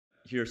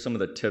here are some of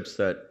the tips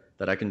that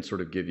I can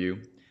sort of give you,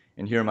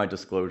 and here are my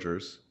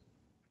disclosures.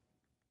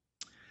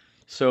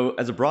 So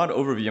as a broad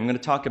overview, I'm going to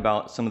talk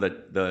about some of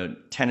the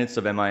tenets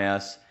of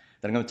MIS,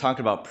 then I'm going to talk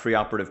about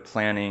preoperative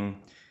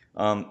planning,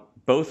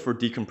 both for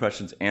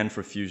decompressions and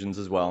for fusions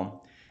as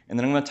well. And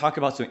then I'm going to talk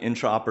about some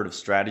intraoperative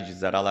strategies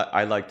that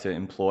I like to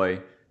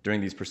employ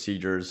during these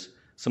procedures,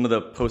 some of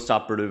the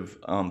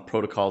postoperative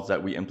protocols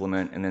that we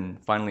implement, and then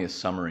finally a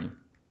summary.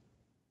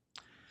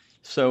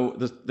 So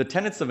the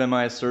tenets of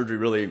MIS surgery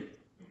really,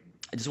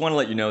 I just want to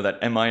let you know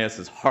that MIS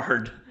is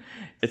hard.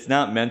 It's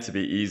not meant to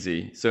be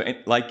easy. So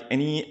like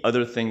any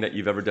other thing that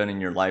you've ever done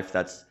in your life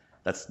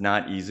that's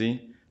not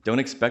easy, don't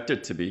expect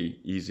it to be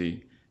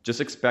easy. Just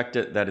expect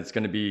that it's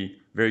going to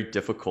be very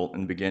difficult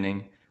in the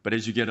beginning, but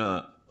as you get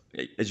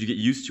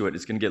used to it,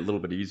 it's going to get a little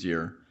bit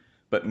easier.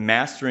 But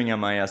mastering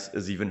MIS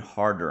is even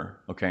harder,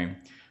 okay?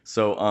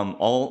 So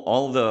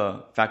all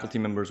the faculty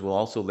members will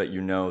also let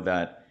you know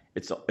that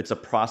it's a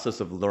process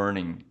of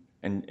learning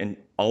and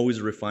always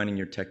refining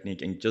your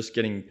technique and just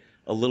getting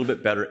a little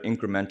bit better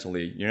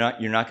incrementally. You're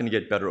not going to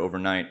get better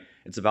overnight.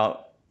 It's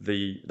about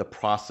the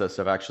process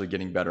of actually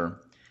getting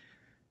better.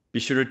 Be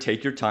sure to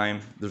take your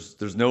time.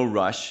 There's no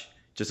rush.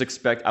 Just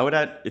expect. I would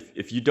add,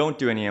 if you don't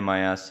do any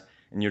MIS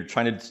and you're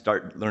trying to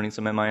start learning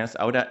some MIS,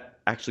 I would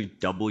actually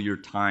double your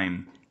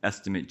time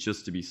estimate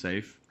just to be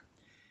safe.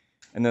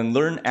 And then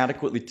learn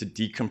adequately to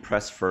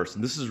decompress first.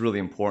 And this is really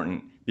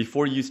important.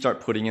 Before you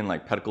start putting in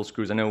like pedicle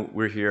screws, I know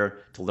we're here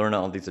to learn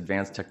all these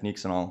advanced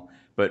techniques and all,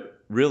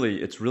 but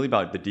really, it's really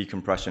about the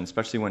decompression,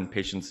 especially when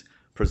patients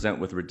present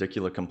with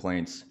radicular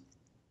complaints.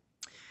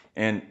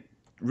 And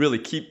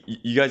really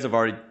you guys have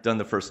already done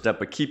the first step,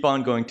 but keep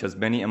on going to as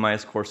many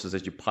MIS courses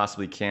as you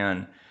possibly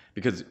can,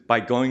 because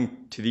by going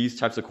to these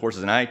types of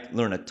courses, and I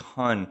learn a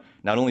ton,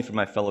 not only from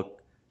my fellow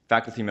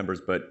faculty members,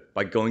 but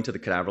by going to the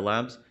cadaver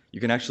labs, you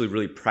can actually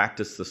really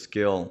practice the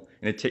skill,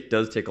 and it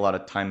does take a lot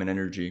of time and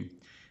energy.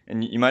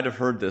 And you might have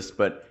heard this,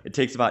 but it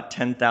takes about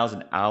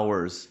 10,000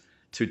 hours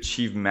to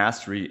achieve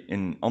mastery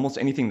in almost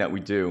anything that we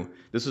do.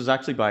 This was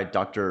actually by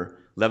Dr.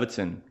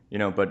 Levitin,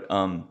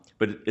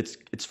 but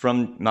it's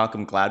from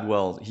Malcolm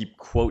Gladwell. He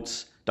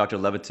quotes Dr.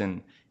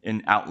 Levitin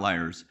in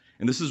Outliers.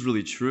 And this is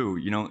really true,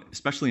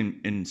 especially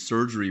in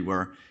surgery,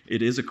 where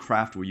it is a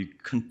craft where you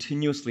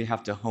continuously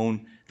have to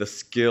hone the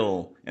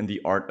skill and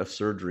the art of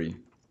surgery.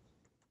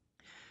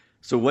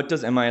 So what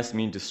does MIS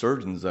mean to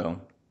surgeons,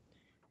 though?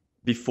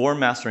 Before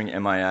mastering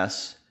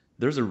MIS,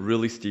 there's a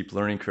really steep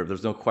learning curve.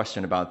 There's no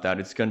question about that.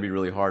 It's going to be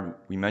really hard.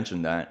 We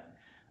mentioned that.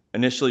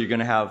 Initially, you're going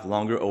to have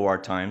longer OR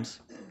times,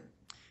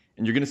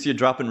 and you're going to see a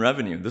drop in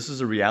revenue. This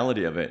is a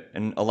reality of it.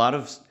 And a lot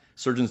of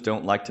surgeons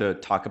don't like to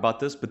talk about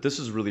this, but this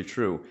is really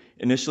true.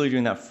 Initially,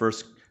 during that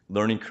first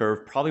learning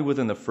curve, probably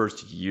within the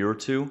first year or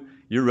two,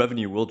 your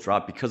revenue will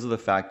drop because of the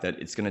fact that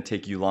it's going to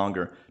take you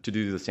longer to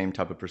do the same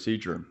type of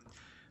procedure.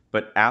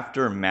 But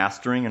after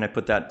mastering, and I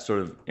put that sort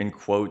of in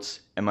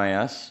quotes,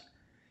 MIS,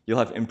 you'll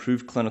have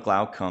improved clinical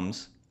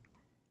outcomes,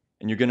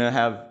 and you're going to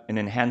have an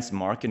enhanced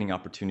marketing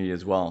opportunity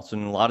as well. So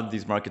in a lot of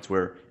these markets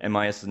where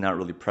MIS is not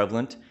really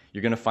prevalent,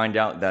 you're going to find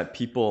out that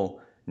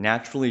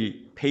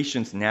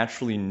patients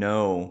naturally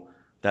know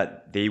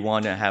that they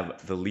want to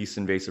have the least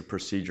invasive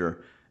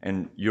procedure,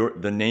 and your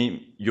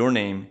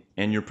name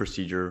and your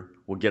procedure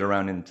will get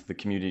around into the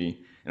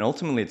community. And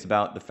ultimately, it's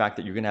about the fact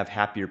that you're going to have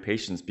happier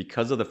patients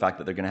because of the fact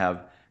that they're going to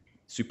have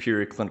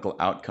superior clinical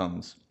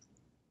outcomes.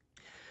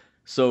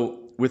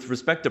 So with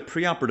respect to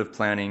preoperative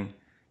planning,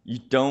 you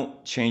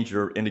don't change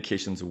your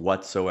indications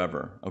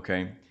whatsoever,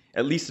 okay?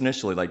 At least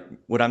initially, like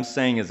what I'm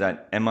saying is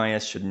that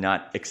MIS should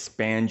not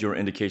expand your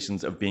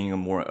indications of being a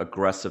more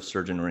aggressive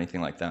surgeon or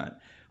anything like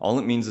that. All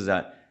it means is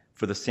that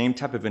for the same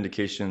type of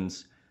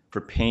indications,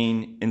 for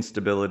pain,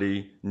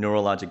 instability,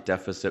 neurologic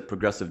deficit,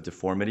 progressive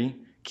deformity,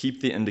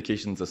 keep the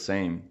indications the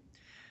same.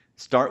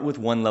 Start with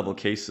one-level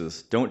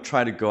cases. Don't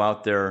try to go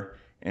out there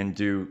and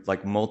do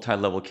like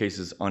multi-level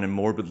cases on a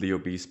morbidly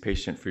obese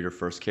patient for your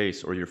first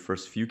case or your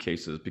first few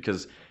cases,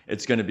 because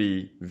it's going to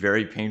be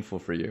very painful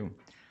for you.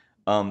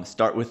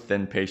 Start with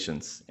thin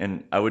patients,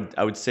 and I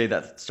would say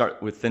that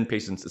start with thin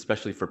patients,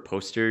 especially for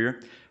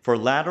posterior. For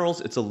laterals,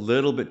 it's a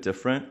little bit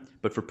different,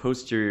 but for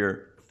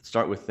posterior,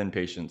 start with thin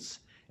patients,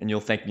 and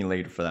you'll thank me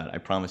later for that, I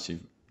promise you.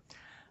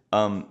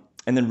 And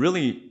then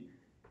really,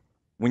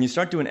 when you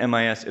start doing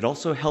MIS, it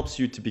also helps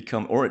you to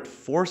become, or it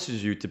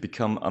forces you to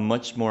become a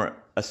much more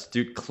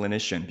astute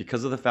clinician,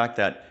 because of the fact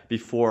that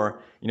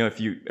before, if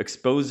you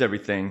exposed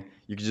everything,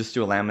 you could just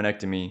do a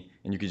laminectomy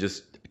and you could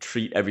just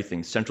treat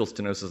everything, central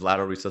stenosis,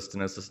 lateral recess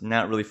stenosis,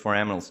 not really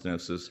foraminal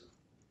stenosis.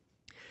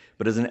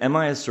 But as an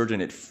MIS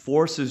surgeon, it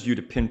forces you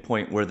to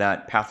pinpoint where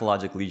that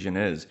pathologic lesion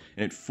is,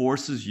 and it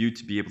forces you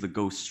to be able to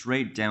go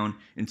straight down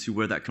into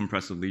where that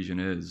compressive lesion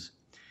is.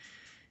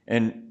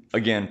 And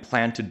again,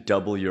 plan to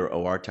double your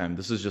OR time.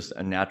 This is just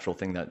a natural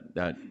thing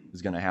that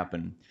is going to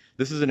happen.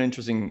 This is an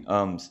interesting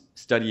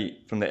study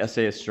from the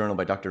SAS journal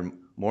by Dr.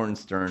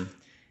 Mortenstern,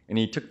 and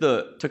he took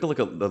a look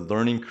at the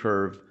learning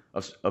curve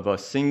of a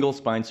single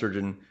spine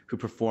surgeon who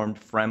performed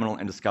foraminal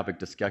endoscopic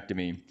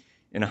discectomy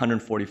in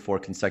 144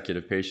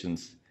 consecutive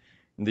patients.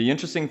 And the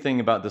interesting thing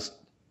about this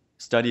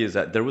study is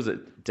that there was a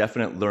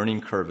definite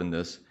learning curve in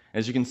this.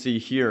 As you can see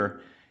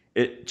here,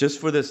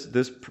 just for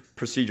this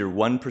procedure,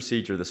 one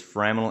procedure, this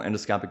foraminal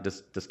endoscopic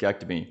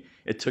discectomy,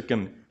 it took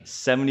him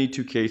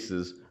 72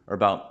 cases, or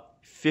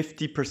about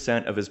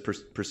 50% of his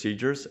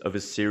procedures, of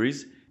his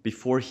series,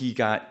 before he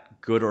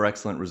got good or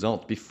excellent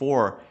results.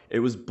 Before, it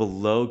was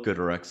below good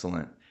or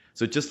excellent.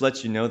 So it just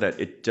lets you know that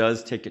it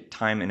does take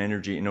time and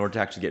energy in order to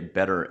actually get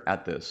better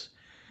at this.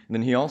 And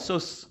then he also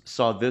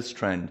saw this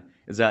trend,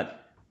 is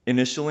that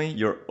initially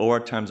your OR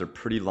times are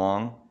pretty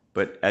long,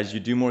 but as you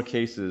do more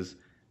cases,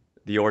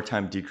 the OR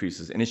time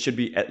decreases, and it should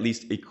be at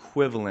least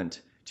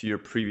equivalent to your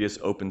previous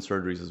open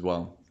surgeries as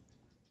well.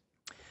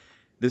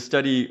 This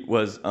study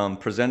was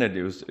presented,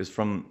 it was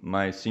from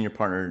my senior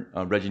partner,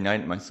 Reggie Knight,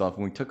 and myself,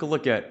 and we took a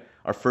look at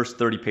our first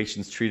 30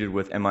 patients treated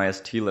with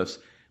MIS TLIFs.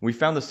 We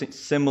found a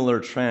similar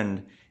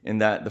trend in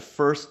that the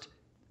first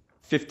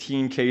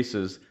 15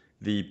 cases,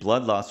 the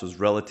blood loss was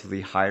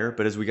relatively higher,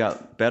 but as we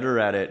got better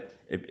at it,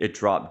 it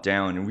dropped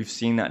down, and we've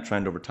seen that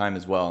trend over time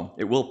as well.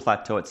 It will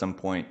plateau at some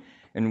point.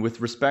 And with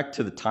respect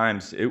to the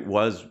times, it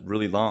was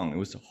really long. It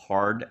was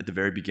hard at the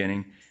very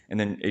beginning, and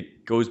then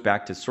it goes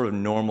back to sort of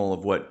normal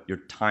of what your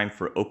time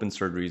for open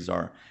surgeries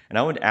are. And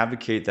I would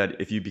advocate that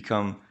if you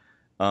become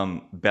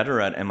better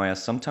at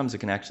MIS, sometimes it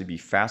can actually be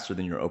faster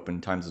than your open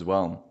times as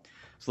well.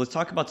 So let's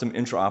talk about some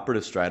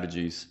intraoperative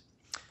strategies.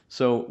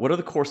 So what are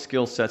the core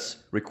skill sets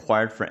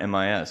required for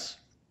MIS?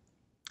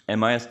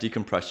 MIS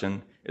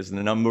decompression is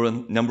the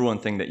number one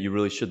thing that you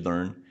really should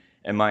learn.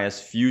 MIS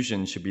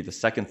fusion should be the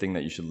second thing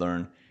that you should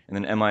learn.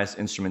 And then MIS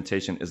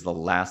instrumentation is the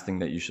last thing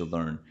that you should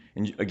learn.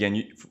 And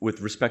again,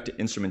 with respect to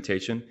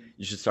instrumentation,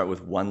 you should start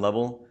with one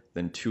level,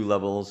 then 2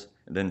 levels,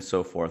 and then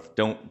so forth.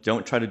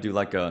 Don't try to do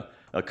like a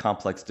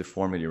complex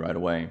deformity right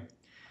away.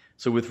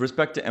 So with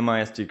respect to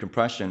MIS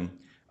decompression,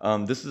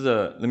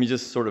 let me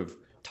just sort of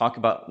talk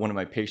about one of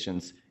my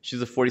patients.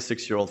 She's a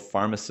 46-year-old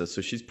pharmacist,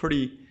 so she's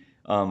pretty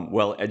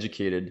well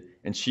educated,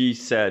 and she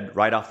said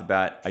right off the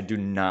bat, I do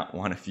not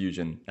want a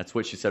fusion. That's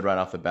what she said right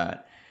off the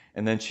bat.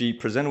 And then she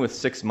presented with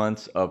 6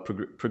 months of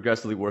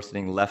progressively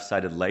worsening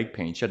left-sided leg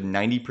pain. She had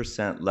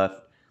 90%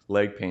 left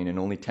leg pain and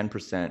only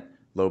 10%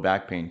 low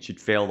back pain. She'd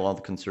failed all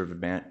the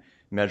conservative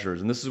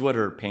measures, and this is what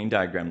her pain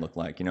diagram looked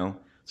like, you know?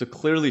 So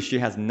clearly she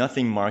has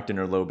nothing marked in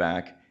her low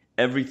back.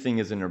 Everything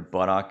is in her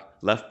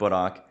left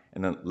buttock,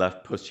 and then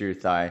left posterior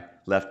thigh,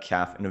 left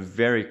calf, in a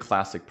very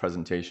classic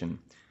presentation,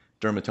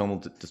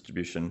 dermatomal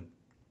distribution.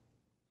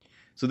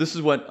 So this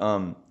is what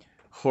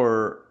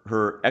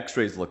her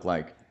x-rays look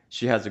like.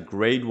 She has a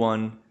grade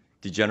 1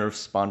 degenerative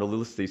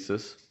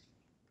spondylolisthesis.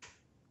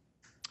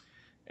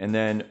 And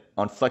then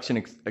on flexion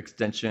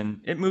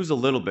extension, it moves a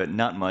little bit,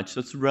 not much,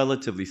 so it's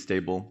relatively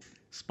stable,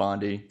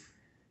 spondy.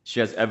 She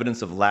has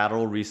evidence of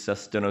lateral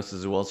recess stenosis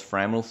as well as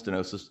foraminal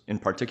stenosis, in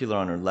particular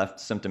on her left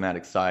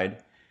symptomatic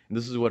side. And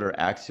this is what her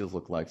axials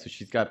look like. So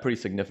she's got pretty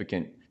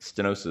significant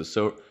stenosis.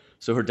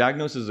 So her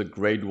diagnosis is a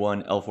grade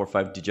 1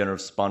 L4-5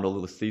 degenerative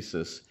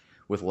spondylolisthesis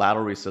with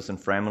lateral recess and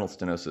foraminal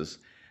stenosis.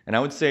 And I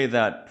would say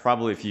that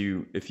probably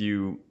if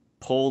you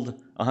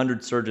polled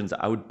 100 surgeons,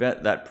 I would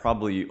bet that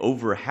probably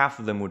over half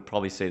of them would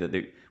probably say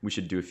that we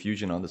should do a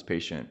fusion on this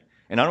patient.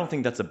 And I don't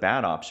think that's a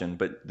bad option,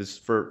 but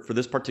for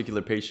this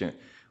particular patient,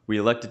 we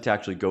elected to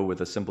actually go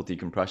with a simple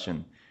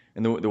decompression.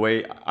 And the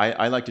way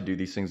I like to do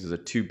these things is a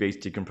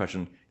tube-based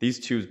decompression. These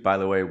tubes, by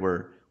the way,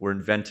 were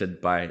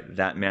invented by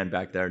that man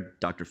back there,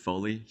 Dr.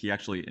 Foley. He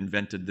actually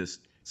invented this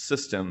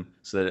system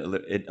so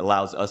that it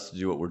allows us to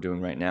do what we're doing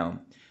right now.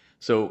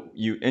 So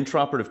you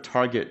intraoperative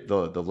target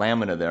the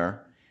lamina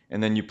there,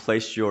 and then you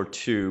place your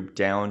tube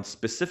down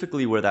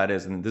specifically where that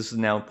is. And this is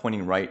now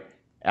pointing right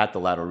at the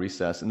lateral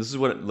recess. And this is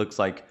what it looks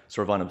like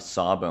sort of on a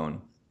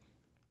sawbone.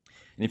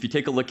 And if you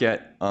take a look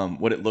at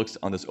what it looks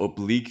on this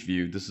oblique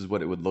view, this is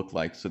what it would look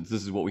like. So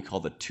this is what we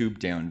call the tube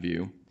down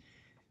view.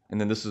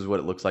 And then this is what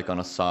it looks like on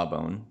a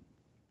sawbone.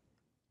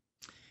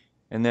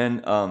 And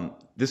then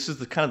this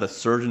is kind of the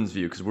surgeon's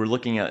view, because we're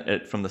looking at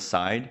it from the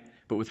side.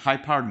 But with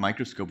high-powered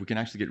microscope, we can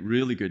actually get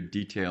really good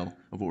detail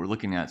of what we're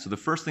looking at. So the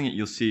first thing that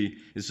you'll see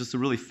is just a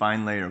really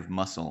fine layer of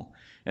muscle.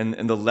 And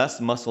the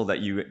less muscle that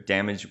you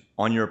damage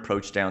on your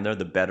approach down there,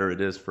 the better it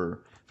is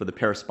for the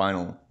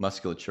paraspinal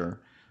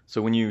musculature.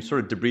 So when you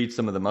sort of debride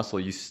some of the muscle,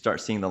 you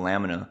start seeing the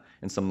lamina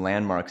and some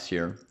landmarks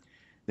here.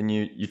 Then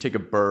you take a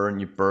burr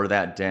and you burr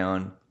that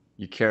down,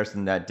 you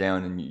keratin that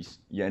down, and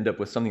you end up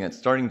with something that's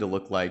starting to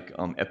look like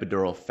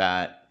epidural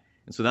fat.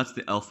 And so that's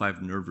the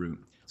L5 nerve root.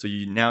 So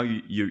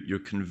you're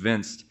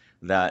convinced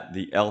that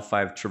the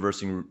L5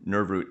 traversing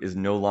nerve root is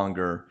no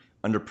longer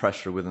under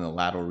pressure within the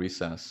lateral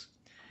recess.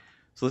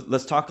 So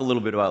let's talk a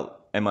little bit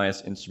about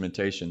MIS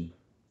instrumentation.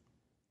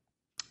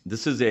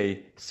 This is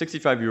a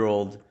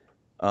 65-year-old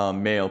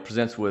male,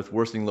 presents with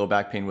worsening low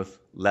back pain with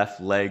left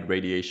leg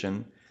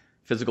radiation,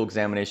 physical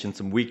examination,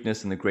 some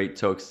weakness in the great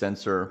toe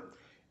extensor,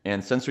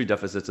 and sensory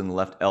deficits in the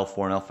left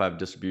L4 and L5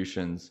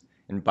 distributions,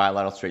 and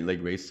bilateral straight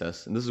leg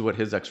recess. And this is what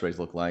his x-rays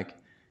look like.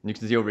 And you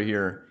can see over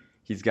here,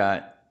 he's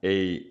got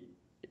a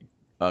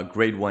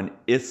grade 1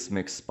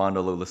 isthmic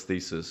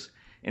spondylolisthesis.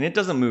 And it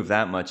doesn't move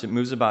that much. It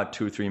moves about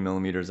 2 or 3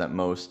 millimeters at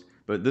most,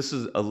 but this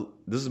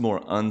is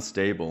more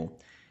unstable.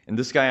 And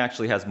this guy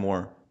actually has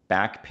more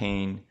back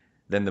pain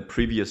than the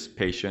previous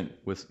patient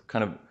with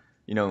kind of,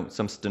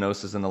 some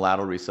stenosis in the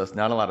lateral recess,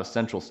 not a lot of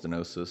central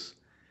stenosis.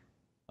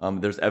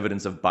 There's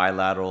evidence of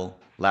bilateral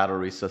lateral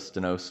recess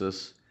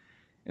stenosis.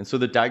 And so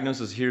the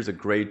diagnosis here is a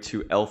grade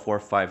 2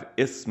 L4-5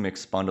 isthmic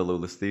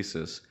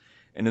spondylolisthesis.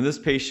 And in this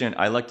patient,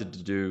 I elected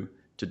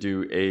to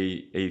do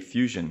a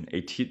fusion,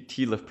 a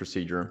T-lift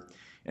procedure.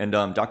 And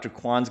Dr.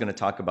 Kwan's going to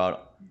talk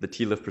about the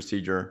T-lift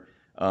procedure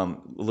a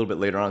little bit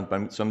later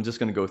on. So I'm just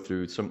going to go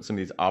through some of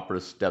these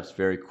operative steps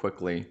very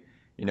quickly.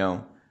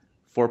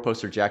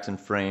 4-poster Jackson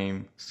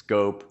frame,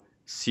 scope,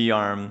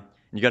 C-arm.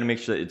 You got to make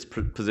sure that it's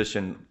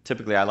positioned.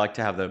 Typically, I like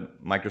to have the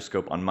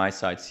microscope on my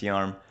side,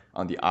 C-arm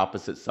on the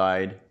opposite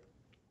side.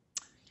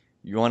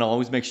 You want to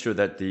always make sure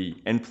that the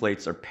end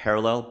plates are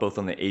parallel, both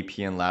on the AP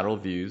and lateral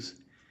views.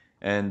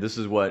 And this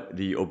is what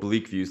the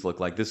oblique views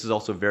look like. This is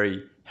also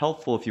very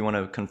helpful if you want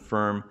to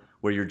confirm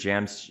where your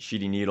jam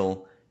sheeting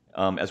needle,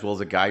 as well as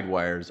the guide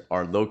wires,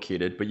 are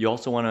located. But you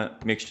also want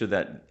to make sure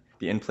that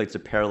the end plates are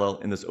parallel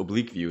in this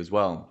oblique view as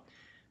well.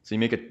 So you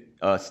make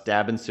a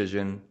stab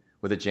incision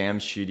with a jam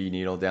sheeting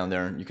needle down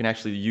there. You can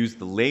actually use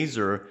the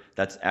laser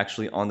that's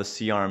actually on the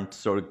C-arm to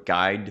sort of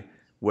guide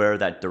where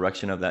that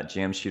direction of that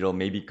jam sheeting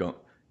may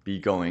be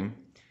going.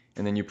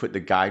 And then you put the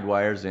guide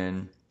wires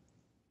in,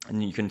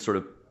 and you can sort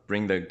of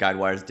bring the guide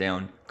wires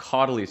down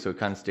caudally so it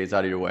kind of stays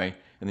out of your way.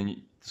 And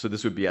then so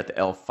this would be at the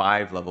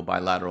L5 level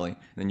bilaterally.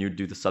 And then you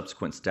do the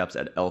subsequent steps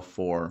at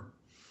L4.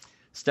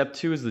 Step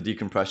 2 is the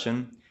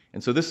decompression.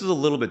 And so this is a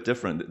little bit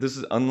different. This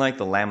is unlike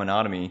the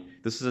laminotomy.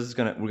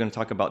 We're going to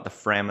talk about the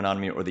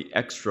foraminotomy or the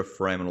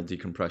extraforaminal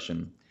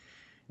decompression.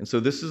 And so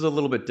this is a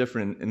little bit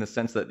different in the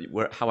sense that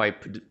how I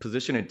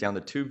position it down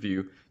the tube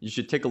view. You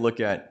should take a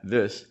look at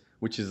this,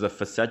 which is the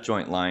facet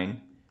joint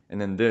line, and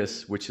then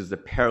this, which is the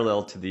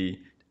parallel to the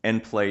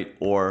end plate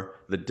or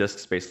the disc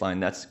space line.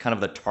 That's kind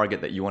of the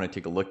target that you want to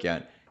take a look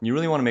at. And you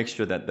really want to make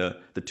sure that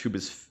the tube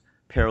is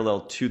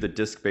parallel to the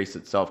disc base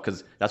itself,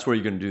 because that's where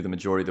you're going to do the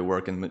majority of the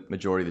work and the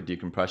majority of the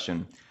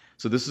decompression.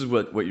 So this is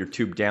what your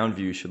tube down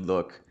view should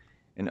look.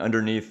 And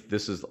underneath,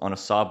 this is on a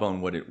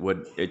sawbone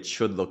what it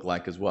should look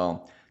like as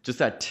well. Just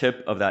that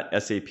tip of that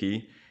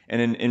SAP.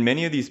 And in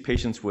many of these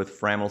patients with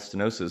foraminal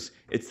stenosis,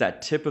 it's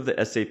that tip of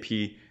the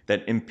SAP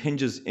that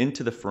impinges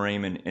into the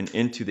foramen and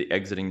into the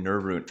exiting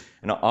nerve root.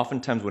 And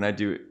oftentimes when I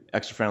do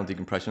extraforaminal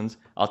decompressions,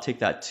 I'll take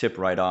that tip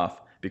right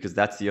off because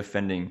that's the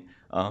offending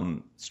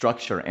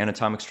structure,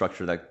 anatomic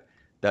structure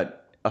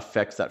that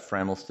affects that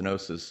foraminal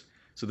stenosis.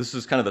 So this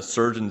is kind of the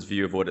surgeon's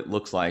view of what it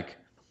looks like.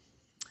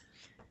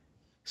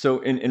 So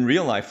in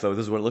real life, though,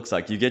 this is what it looks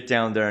like. You get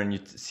down there and you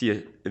see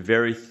a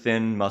very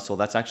thin muscle.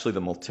 That's actually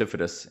the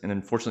multifidus. And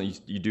unfortunately,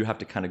 you do have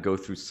to kind of go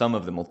through some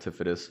of the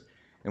multifidus.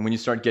 And when you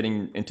start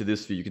getting into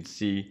this view, you can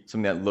see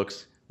something that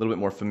looks a little bit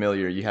more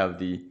familiar. You have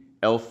the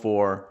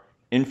L4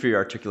 inferior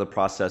articular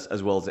process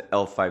as well as the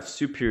L5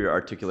 superior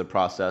articular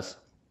process.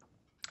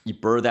 You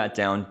burr that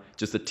down,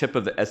 just the tip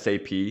of the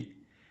SAP,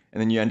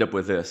 and then you end up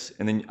with this.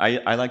 And then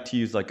I like to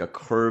use like a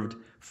curved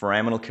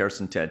foraminal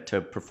Kerstented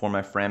to perform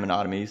my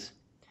foraminotomies.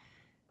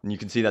 And you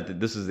can see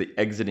that this is the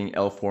exiting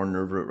L4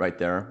 nerve root right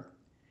there.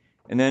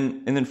 And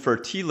then for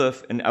a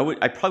T-lift, and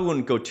I probably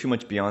wouldn't go too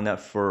much beyond that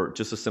for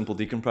just a simple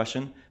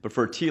decompression, but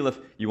for a T-lift,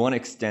 you want to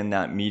extend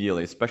that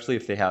medially, especially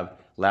if they have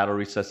lateral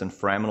recess and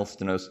foraminal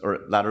stenosis,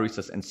 or lateral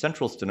recess and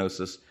central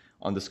stenosis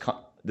on this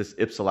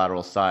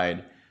ipsilateral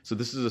side. So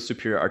this is a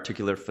superior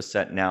articular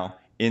facet now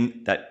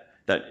in that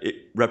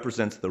it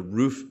represents the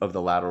roof of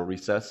the lateral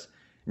recess.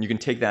 And you can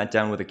take that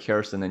down with a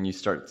Kersten, and then you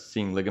start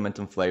seeing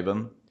ligamentum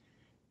flavum,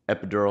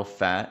 epidural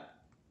fat,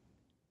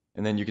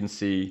 and then you can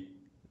see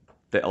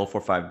the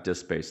L4-5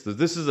 disc base. So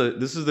this is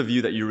the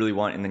view that you really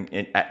want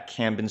at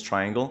Camden's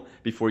triangle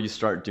before you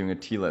start doing a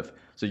T-lift.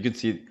 So you can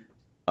see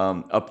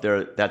up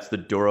there, that's the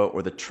dura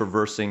or the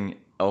traversing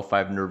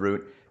L5 nerve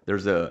root.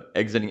 There's a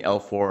exiting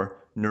L4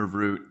 nerve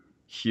root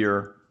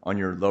here on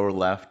your lower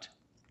left,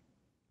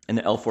 and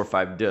the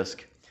L4-5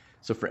 disc.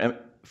 So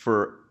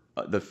for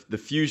the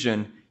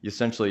fusion, you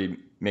essentially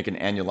make an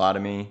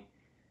annulotomy.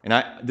 And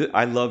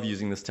I love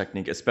using this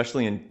technique,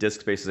 especially in disc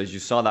spaces. As you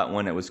saw that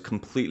one, it was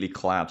completely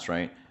collapsed,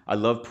 right? I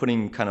love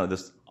putting kind of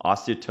this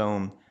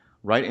osteotome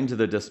right into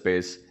the disc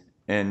space.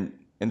 And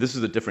this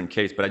is a different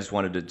case, but I just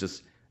wanted to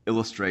just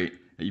illustrate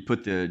that you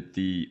put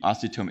the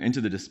osteotome into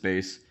the disc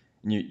space,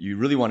 and you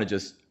really want to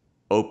just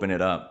open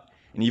it up.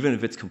 And even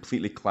if it's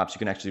completely collapsed, you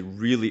can actually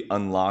really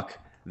unlock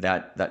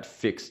that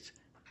fixed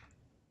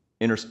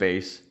inner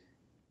space.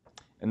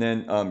 And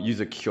then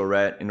use a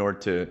curette in order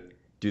to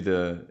do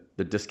the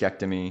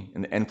discectomy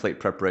and the end plate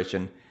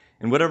preparation.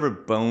 And whatever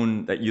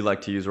bone that you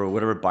like to use or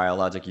whatever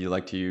biologic you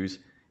like to use,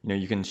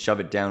 you can shove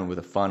it down with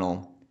a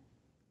funnel.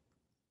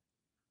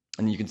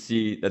 And you can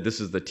see that this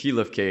is the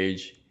T-lift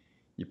cage.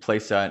 You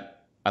place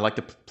that. I like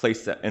to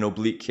place an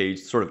oblique cage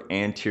sort of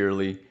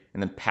anteriorly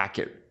and then pack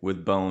it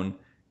with bone,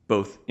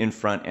 both in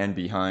front and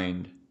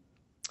behind.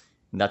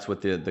 And that's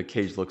what the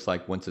cage looks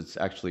like once it's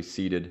actually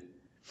seated.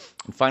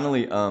 And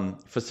finally,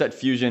 facet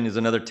fusion is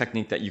another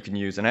technique that you can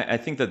use. And I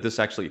think that this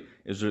actually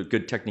is a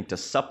good technique to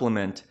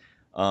supplement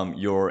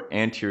your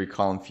anterior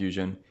column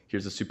fusion.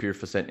 Here's the superior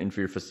facet,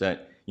 inferior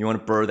facet. You want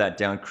to burr that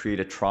down, create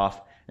a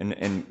trough,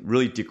 and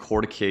really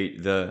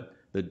decorticate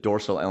the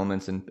dorsal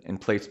elements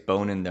and place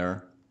bone in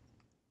there.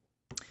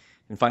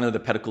 And finally, the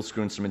pedicle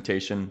screw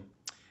instrumentation.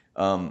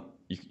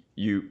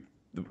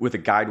 With the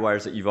guide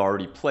wires that you've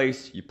already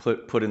placed, you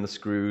put in the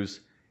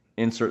screws,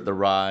 insert the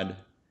rod,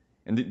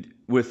 and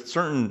with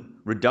certain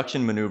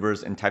reduction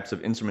maneuvers and types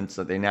of instruments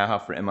that they now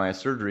have for MIS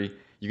surgery,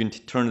 you can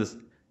turn this,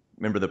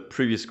 remember the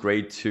previous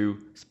grade 2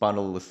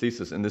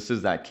 spondylolisthesis, and this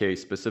is that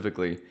case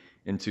specifically,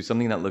 into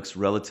something that looks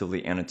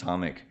relatively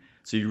anatomic.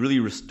 So you really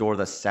restore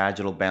the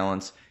sagittal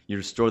balance, you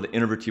restore the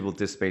intervertebral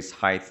disc space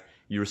height,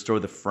 you restore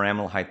the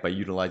foraminal height by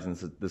utilizing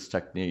this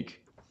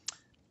technique.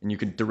 And you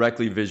can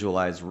directly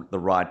visualize the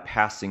rod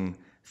passing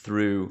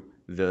through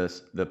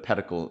the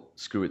pedicle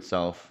screw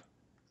itself.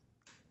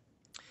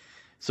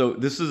 So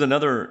this is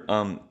another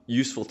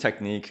useful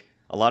technique.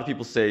 A lot of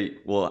people say,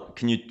 well,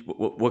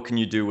 what can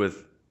you do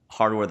with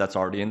hardware that's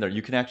already in there?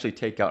 You can actually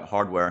take out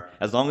hardware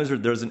as long as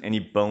there isn't any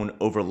bone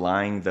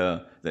overlying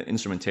the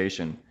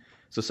instrumentation.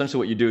 So essentially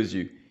what you do is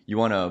you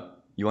want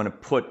to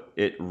put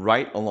it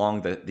right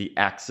along the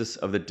axis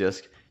of the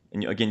disc.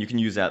 And again, you can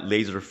use that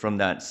laser from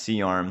that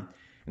C-arm.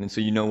 And then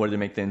so you know where to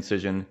make the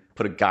incision,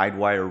 put a guide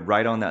wire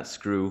right on that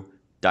screw,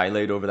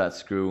 dilate over that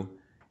screw,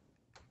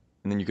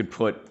 and then you could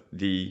put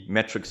the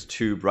metrics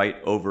tube right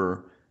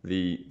over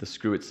the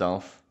screw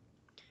itself.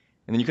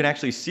 And then you can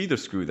actually see the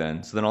screw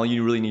then. So then all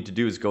you really need to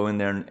do is go in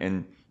there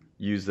and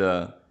use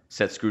the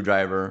set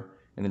screwdriver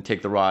and then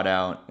take the rod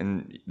out.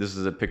 And this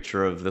is a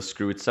picture of the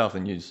screw itself,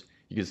 and you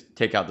just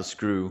take out the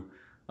screw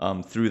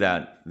through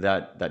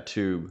that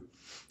tube.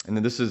 And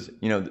then this is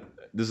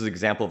an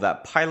example of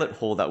that pilot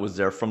hole that was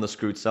there from the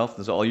screw itself.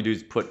 And so all you do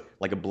is put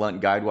like a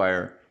blunt guide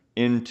wire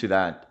into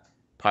that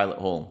pilot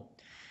hole.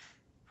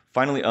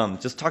 Finally,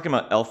 just talking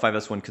about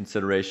L5S1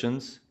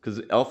 considerations, because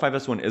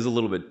L5S1 is a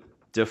little bit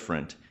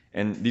different.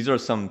 And these are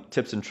some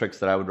tips and tricks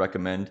that I would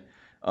recommend.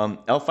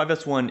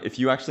 L5S1, if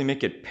you actually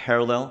make it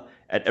parallel,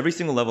 at every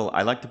single level,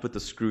 I like to put the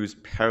screws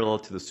parallel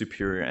to the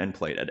superior end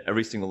plate at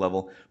every single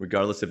level,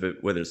 regardless of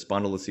whether it's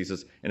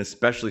spondylolisthesis, and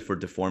especially for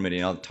deformity.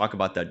 And I'll talk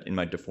about that in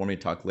my deformity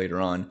talk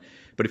later on.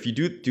 But if you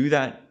do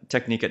that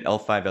technique at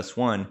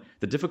L5S1,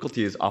 the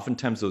difficulty is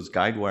oftentimes those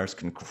guide wires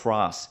can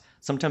cross,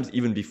 sometimes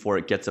even before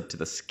it gets up to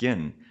the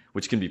skin,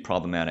 which can be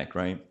problematic,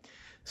 right?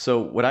 So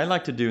what I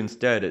like to do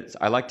instead is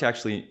I like to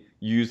actually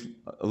use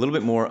a little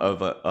bit more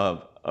of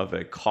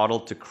a caudal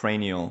to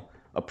cranial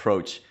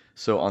approach.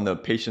 So on the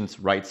patient's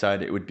right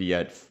side, it would be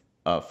at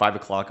 5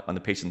 o'clock. On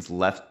the patient's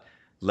left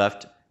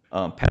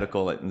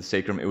pedicle in the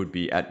sacrum, it would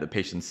be at the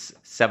patient's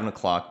 7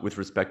 o'clock with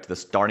respect to the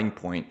starting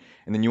point.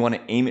 And then you want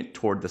to aim it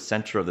toward the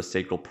center of the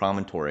sacral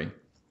promontory.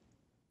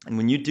 And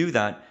when you do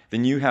that,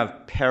 then you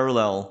have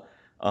parallel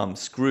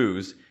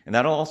screws, and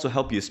that'll also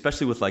help you,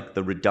 especially with like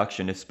the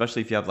reduction,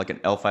 especially if you have like an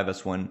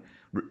L5S1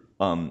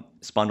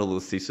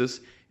 spondylolisthesis.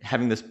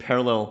 Having this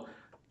parallel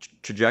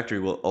trajectory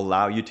will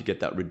allow you to get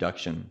that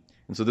reduction.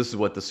 And so this is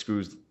what the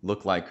screws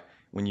look like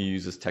when you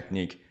use this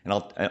technique. And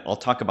I'll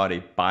talk about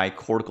a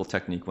bicortical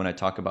technique when I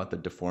talk about the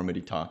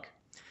deformity talk.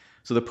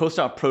 So the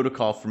post-op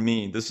protocol for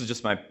me, this is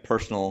just my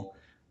personal,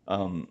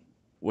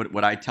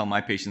 what I tell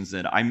my patients,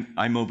 that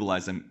I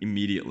mobilize them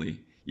immediately,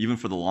 even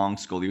for the long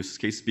scoliosis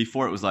cases.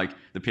 Before it was like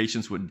the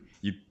patients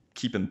you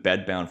keep them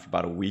bedbound for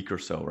about a week or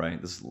so, right?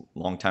 This is a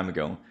long time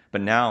ago. But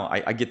now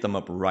I get them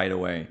up right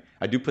away.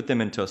 I do put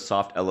them into a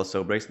soft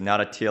LSO brace, not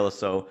a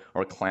TLSO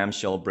or a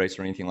clamshell brace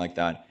or anything like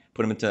that.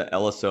 Put them into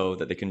LSO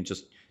that they can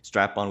just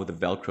strap on with a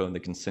Velcro and they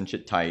can cinch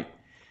it tight.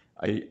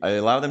 I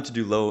allow them to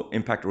do low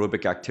impact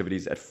aerobic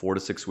activities at 4 to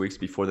 6 weeks.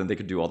 Before then they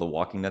could do all the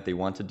walking that they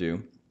want to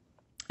do.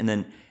 And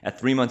then at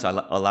 3 months, I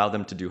allow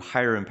them to do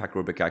higher impact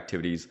aerobic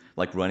activities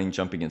like running,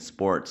 jumping, and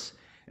sports.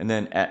 And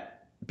then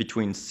at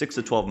between 6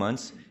 to 12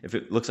 months, if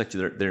it looks like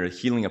they're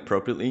healing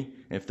appropriately,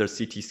 and if their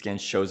CT scan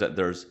shows that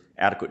there's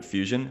adequate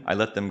fusion, I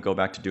let them go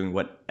back to doing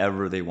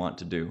whatever they want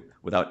to do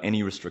without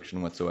any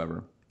restriction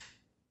whatsoever.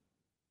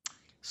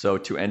 So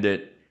to end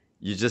it,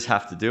 you just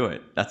have to do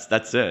it.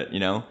 That's it, you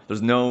know?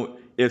 There's no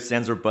ifs,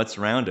 ands, or buts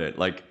around it.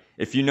 Like,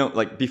 if you know,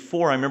 like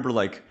before, I remember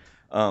like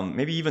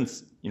maybe even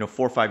 4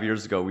 or 5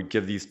 years ago, we'd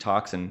give these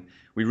talks and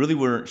we really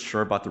weren't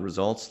sure about the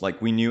results.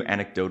 Like, we knew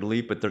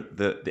anecdotally, but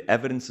the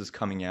evidence is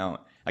coming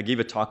out. I gave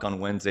a talk on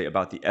Wednesday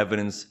about the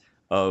evidence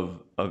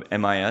of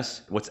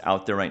MIS, what's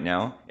out there right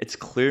now. It's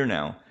clear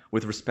now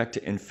with respect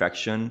to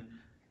infection,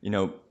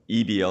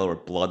 EBL or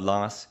blood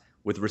loss,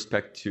 with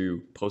respect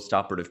to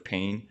postoperative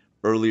pain,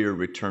 earlier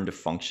return to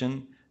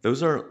function.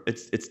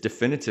 It's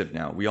definitive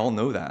now. We all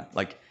know that.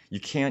 Like, you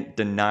can't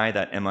deny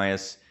that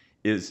MIS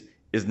is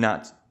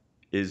not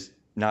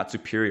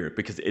superior,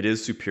 because it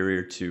is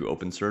superior to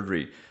open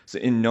surgery. So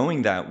in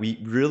knowing that, we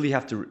really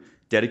have to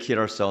dedicate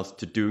ourselves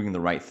to doing the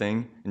right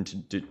thing and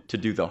to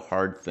do the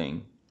hard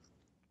thing.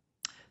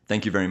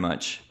 Thank you very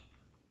much.